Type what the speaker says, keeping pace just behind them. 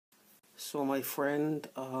So my friend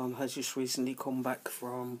has just recently come back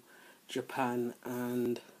from Japan,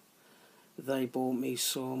 and they bought me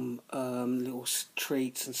some little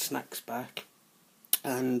treats and snacks back,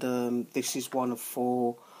 and this is one of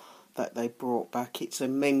 4 that they brought back. It's a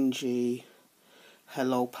Meniji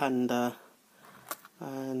Hello Panda,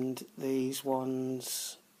 and these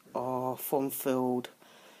ones are fun-filled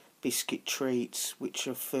biscuit treats which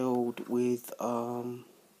are filled with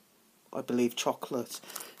I believe chocolate.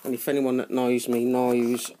 And if anyone that knows me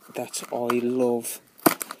knows that I love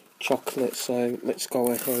chocolate, so let's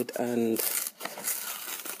go ahead and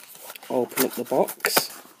open up the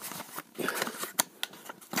box.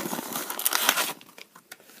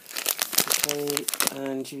 Okay,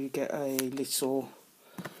 and you get a little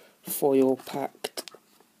foil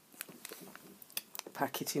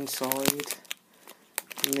packet inside,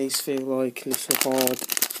 and these feel like little hard,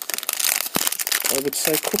 I would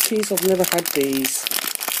say, cookies. I've never had these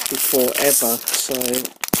before ever, so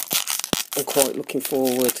I'm quite looking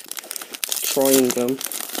forward to trying them.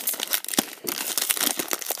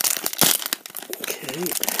 Okay.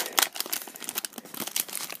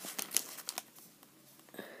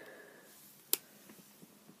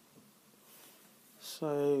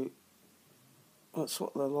 So that's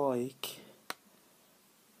what they're like.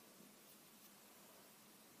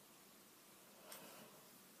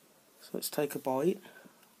 So let's take a bite.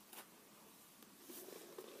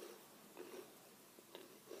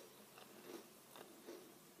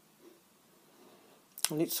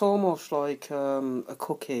 And it's almost like a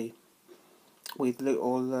cookie with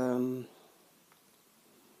little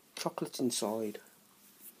chocolate inside.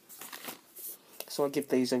 So I give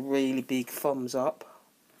these a really big thumbs up.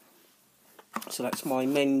 So that's my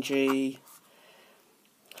Meniji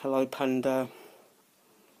Hello Panda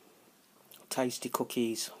tasty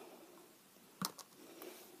cookies.